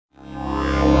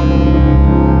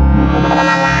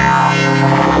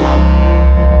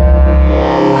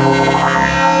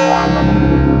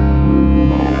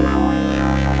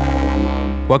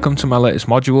Welcome to my latest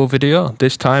module video.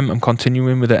 This time I'm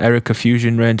continuing with the Erica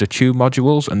Fusion range of tube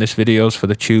modules, and this video is for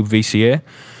the tube VCA.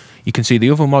 You can see the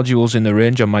other modules in the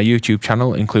range on my YouTube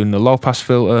channel, including the low pass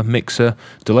filter, mixer,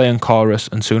 delay and chorus,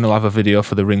 and soon I'll have a video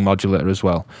for the ring modulator as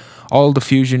well. All the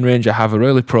Fusion range I have are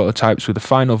early prototypes with the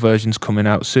final versions coming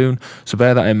out soon, so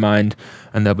bear that in mind,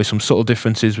 and there'll be some subtle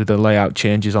differences with the layout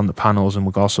changes on the panels, and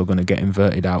we're also going to get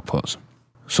inverted outputs.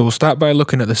 So we'll start by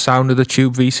looking at the sound of the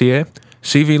tube VCA.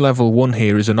 CV level 1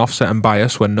 here is an offset and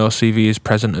bias when no CV is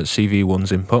present at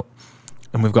CV1's input.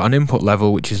 And we've got an input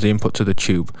level, which is the input to the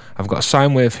tube. I've got a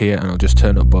sine wave here, and I'll just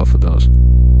turn up both of those.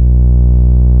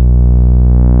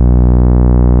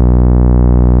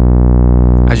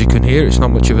 As you can hear, it's not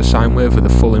much of a sine wave with a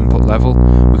full input level.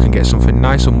 We can get something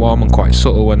nice and warm and quite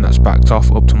subtle when that's backed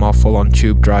off up to more full-on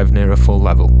tube drive near a full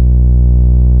level.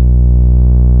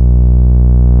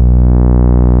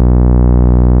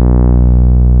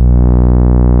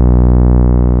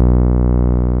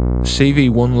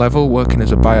 CV1 level, working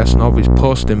as a bias knob, is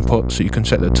post input, so you can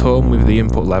set the tone with the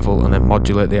input level and then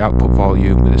modulate the output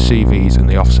volume with the CVs and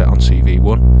the offset on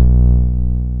CV1.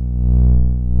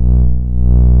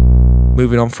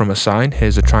 Moving on from a sine,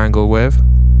 here's a triangle wave.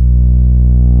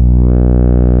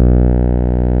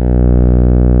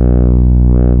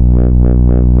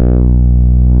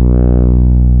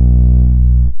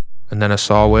 And then a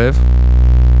saw wave.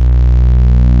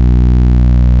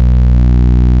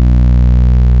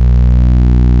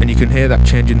 And you can hear that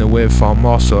changing the waveform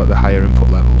more so at the higher input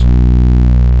levels.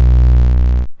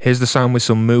 Here's the sound with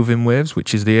some moving waves,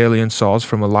 which is the alien saws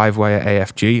from a live wire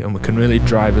AFG, and we can really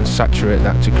drive and saturate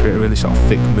that to create a really sort of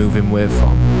thick moving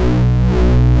waveform.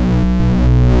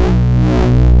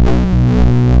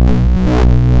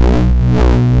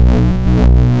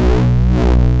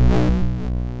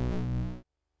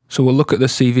 So we'll look at the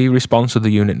CV response of the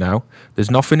unit now. There's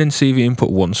nothing in CV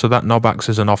input 1, so that knob acts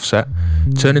as an offset.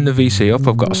 Turning the VC up,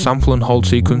 I've got a sample and hold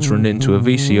sequence run into a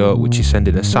VCO, which is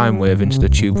sending a sine wave into the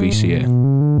tube VCA.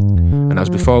 And as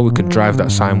before, we can drive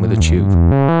that sine with a tube.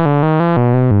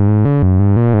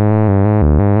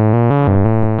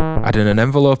 Adding an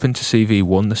envelope into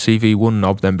CV1, the CV1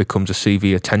 knob then becomes a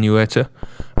CV attenuator,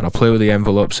 and I'll play with the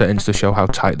envelope settings to show how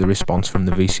tight the response from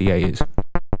the VCA is.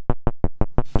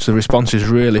 So the response is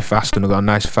really fast, and I've got a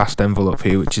nice fast envelope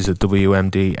here, which is a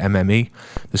WMD MME.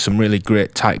 There's some really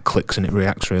great tight clicks and it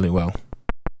reacts really well.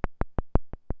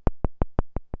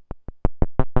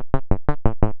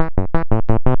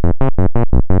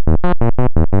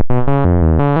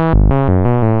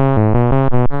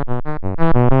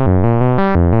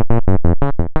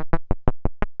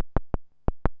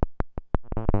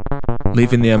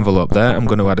 Leaving the envelope there, I'm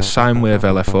going to add a sine wave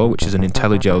LFO, which is an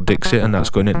IntelliGel Dixit, and that's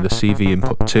going into the CV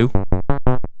input 2.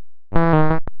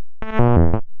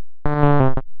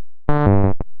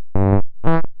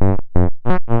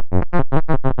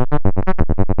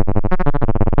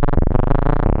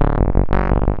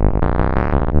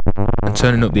 And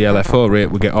turning up the LFO rate,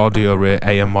 we get audio rate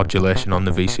AM modulation on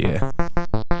the VCA.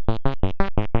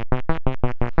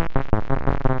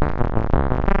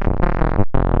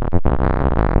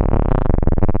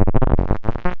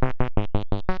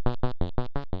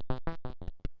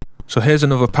 So here's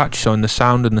another patch showing the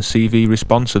sound and the CV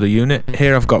response of the unit.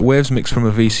 Here I've got waves mixed from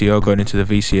a VCO going into the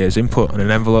VCA's input and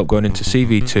an envelope going into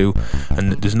CV2,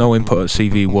 and there's no input at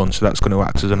CV1, so that's going to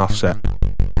act as an offset.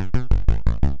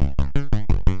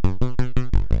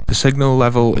 The signal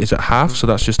level is at half, so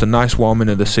that's just a nice warming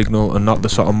of the signal and not the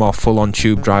sort of more full-on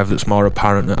tube drive that's more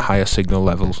apparent at higher signal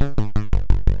levels.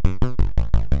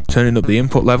 Turning up the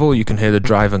input level, you can hear the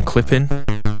drive and clipping.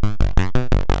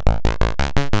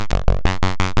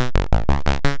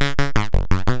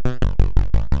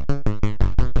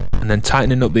 And then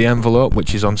tightening up the envelope,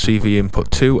 which is on CV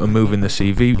input 2, and moving the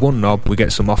CV1 knob, we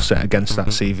get some offset against that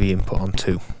CV input on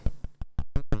 2.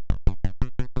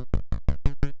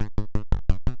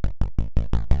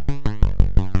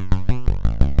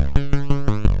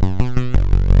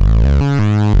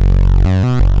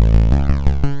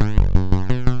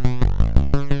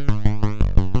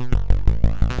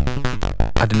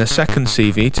 Adding a second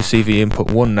CV to CV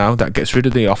input 1 now, that gets rid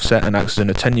of the offset and acts as an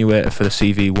attenuator for the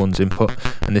CV1's input,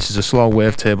 and this is a slow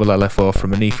wavetable LFO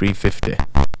from an E350.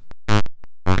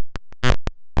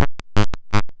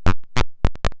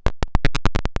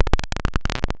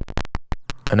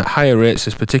 And at higher rates,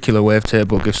 this particular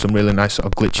wavetable gives some really nice sort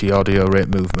of glitchy audio rate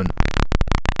movement.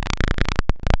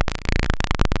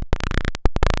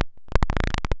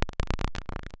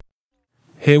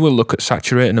 Here we'll look at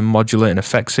saturating and modulating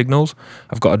effect signals.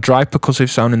 I've got a dry percussive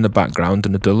sound in the background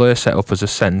and a delay set up as a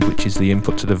send, which is the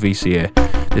input to the VCA.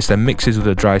 This then mixes with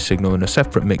a dry signal in a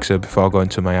separate mixer before going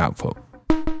to my output.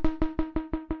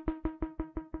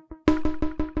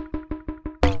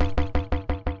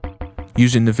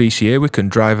 Using the VCA, we can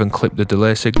drive and clip the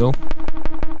delay signal.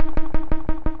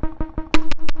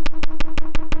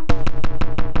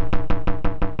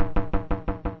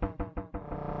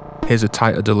 Here's a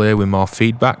tighter delay with more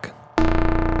feedback.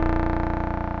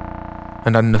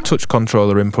 And adding a touch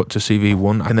controller input to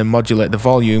CV1, and then modulate the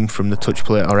volume from the touch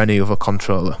plate or any other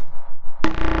controller.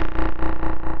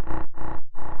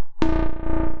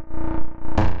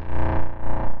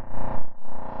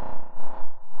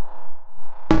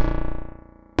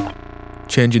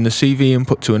 Changing the CV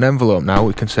input to an envelope now,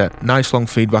 we can set nice long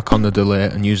feedback on the delay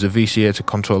and use the VCA to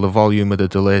control the volume of the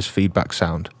delay's feedback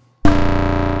sound.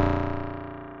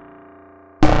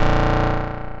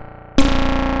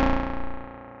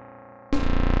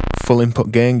 Full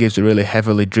input gain gives a really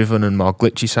heavily driven and more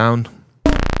glitchy sound.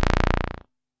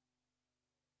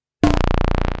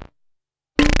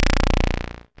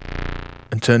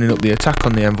 And turning up the attack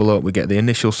on the envelope, we get the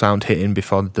initial sound hitting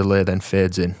before the delay then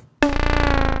fades in.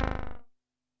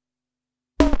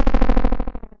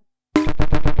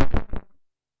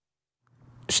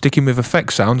 Sticking with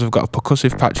effect sounds, I've got a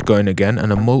percussive patch going again,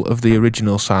 and a mult of the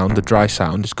original sound, the dry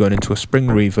sound, is going into a spring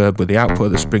reverb with the output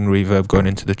of the spring reverb going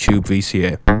into the tube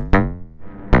VCA.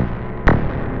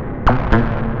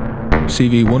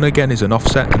 CV1 again is an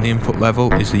offset, and the input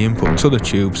level is the input to the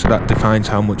tube, so that defines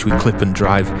how much we clip and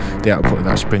drive the output of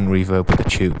that spring reverb with the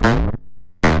tube.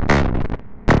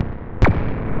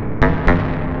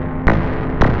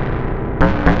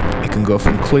 It can go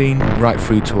from clean right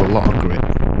through to a lot of grit.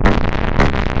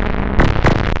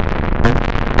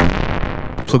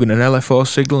 Plugging an LFO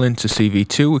signal into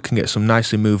CV2, we can get some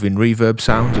nicely moving reverb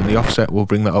sounds, and the offset will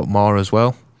bring that up more as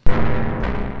well.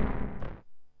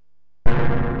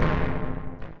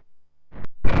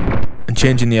 And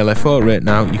changing the LFO rate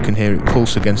now, you can hear it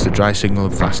pulse against the dry signal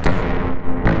faster.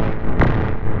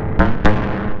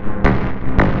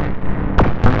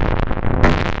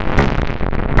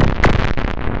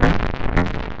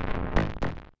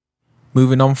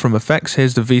 Moving on from effects,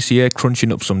 here's the VCA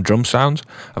crunching up some drum sounds.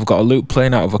 I've got a loop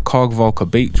playing out of a Korg Volca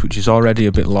Beats, which is already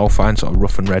a bit lo-fi and sort of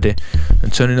rough and ready.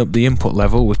 And turning up the input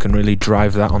level, we can really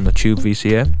drive that on the tube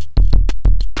VCA.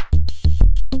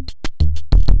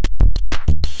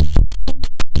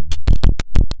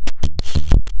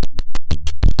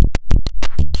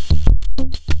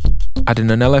 Adding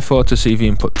an LFO to CV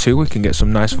input 2, we can get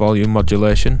some nice volume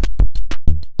modulation.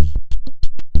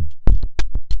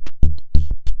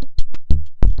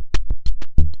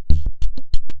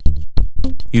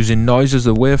 Using noise as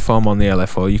the waveform on the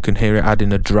LFO, you can hear it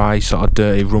adding a dry, sort of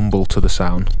dirty rumble to the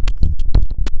sound.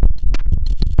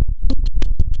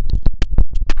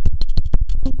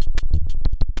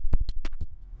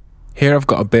 Here I've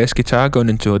got a bass guitar going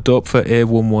into a Dopefer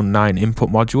A119 input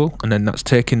module, and then that's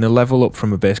taking the level up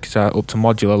from a bass guitar up to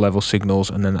modular level signals,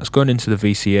 and then that's going into the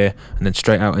VCA and then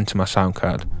straight out into my sound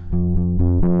card.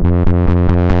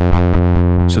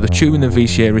 So the tube in the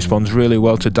VCA responds really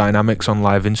well to dynamics on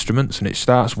live instruments, and it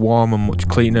starts warm and much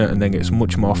cleaner and then gets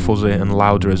much more fuzzy and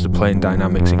louder as the playing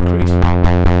dynamics increase.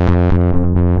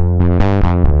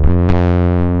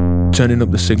 Turning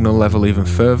up the signal level even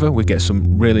further, we get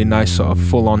some really nice sort of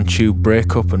full-on tube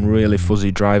breakup and really fuzzy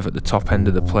drive at the top end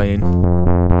of the playing.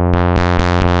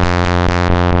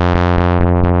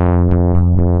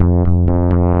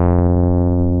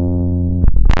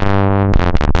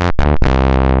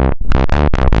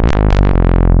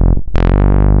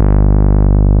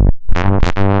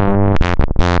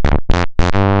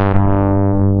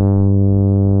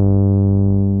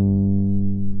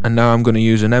 And now I'm going to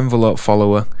use an envelope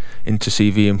follower into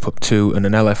CV input 2 and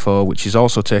an LFO, which is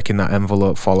also taking that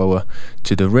envelope follower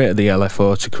to the rate of the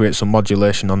LFO to create some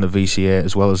modulation on the VCA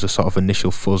as well as a sort of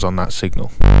initial fuzz on that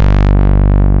signal.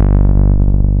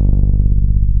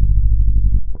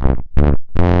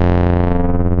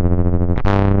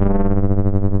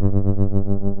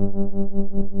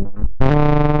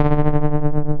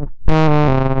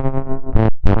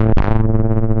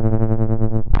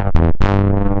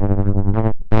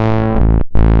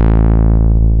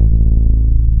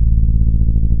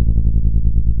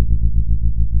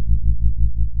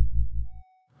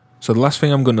 So the last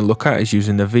thing I'm going to look at is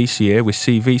using the VCA with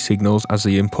CV signals as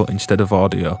the input instead of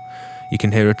audio. You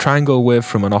can hear a triangle wave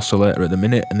from an oscillator at the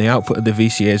minute, and the output of the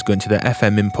VCA is going to the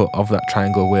FM input of that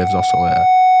triangle waves oscillator.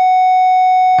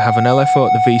 I have an LFO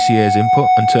at the VCA's input,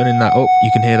 and turning that up,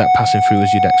 you can hear that passing through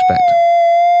as you'd expect.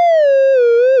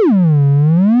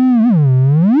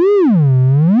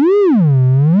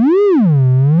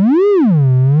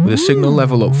 With the signal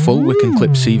level up full, we can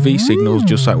clip CV signals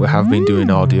just like we have been doing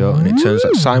audio, and it turns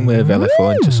that sine wave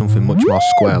LFO into something much more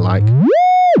square-like.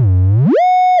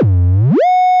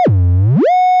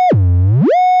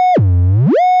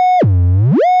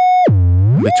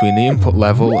 between the input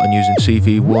level and using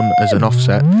CV1 as an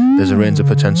offset, there's a range of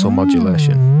potential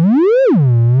modulation.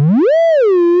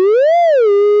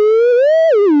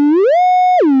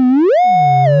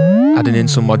 Adding in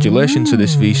some modulation to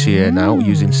this VCA now,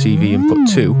 using CV input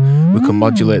 2, we can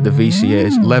modulate the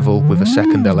VCA's level with a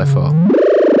second LFO.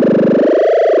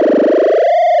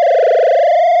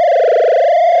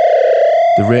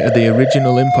 The rate of the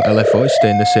original input LFO is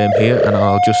staying the same here, and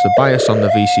I'll adjust the bias on the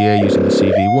VCA using the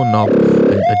CV1 knob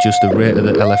and adjust the rate of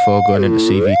the LFO going into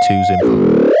CV2's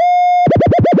input.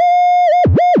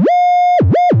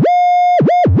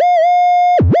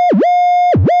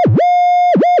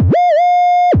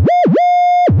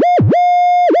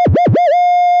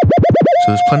 So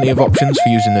there's plenty of options for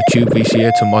using the tube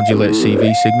VCA to modulate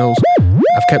CV signals.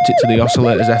 I've kept it to the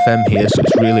oscillator's FM here, so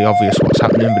it's really obvious what's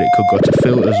happening, but it could go to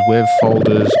filters, wave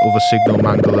folders, other signal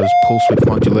manglers, pulse width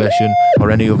modulation,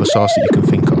 or any other source that you can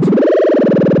think of.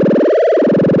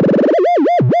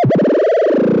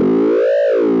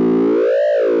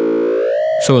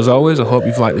 So as always, I hope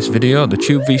you've liked this video. The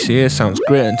tube VCA sounds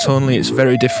great and tonally, it's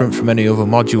very different from any other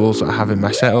modules that I have in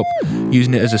my setup.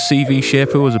 Using it as a CV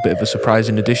shaper was a bit of a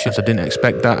surprising addition, as I didn't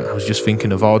expect that. I was just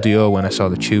thinking of audio when I saw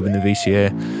the tube in the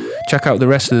VCA. Check out the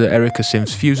rest of the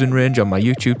Synths Fusion range on my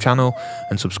YouTube channel,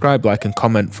 and subscribe, like and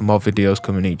comment for more videos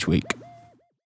coming each week.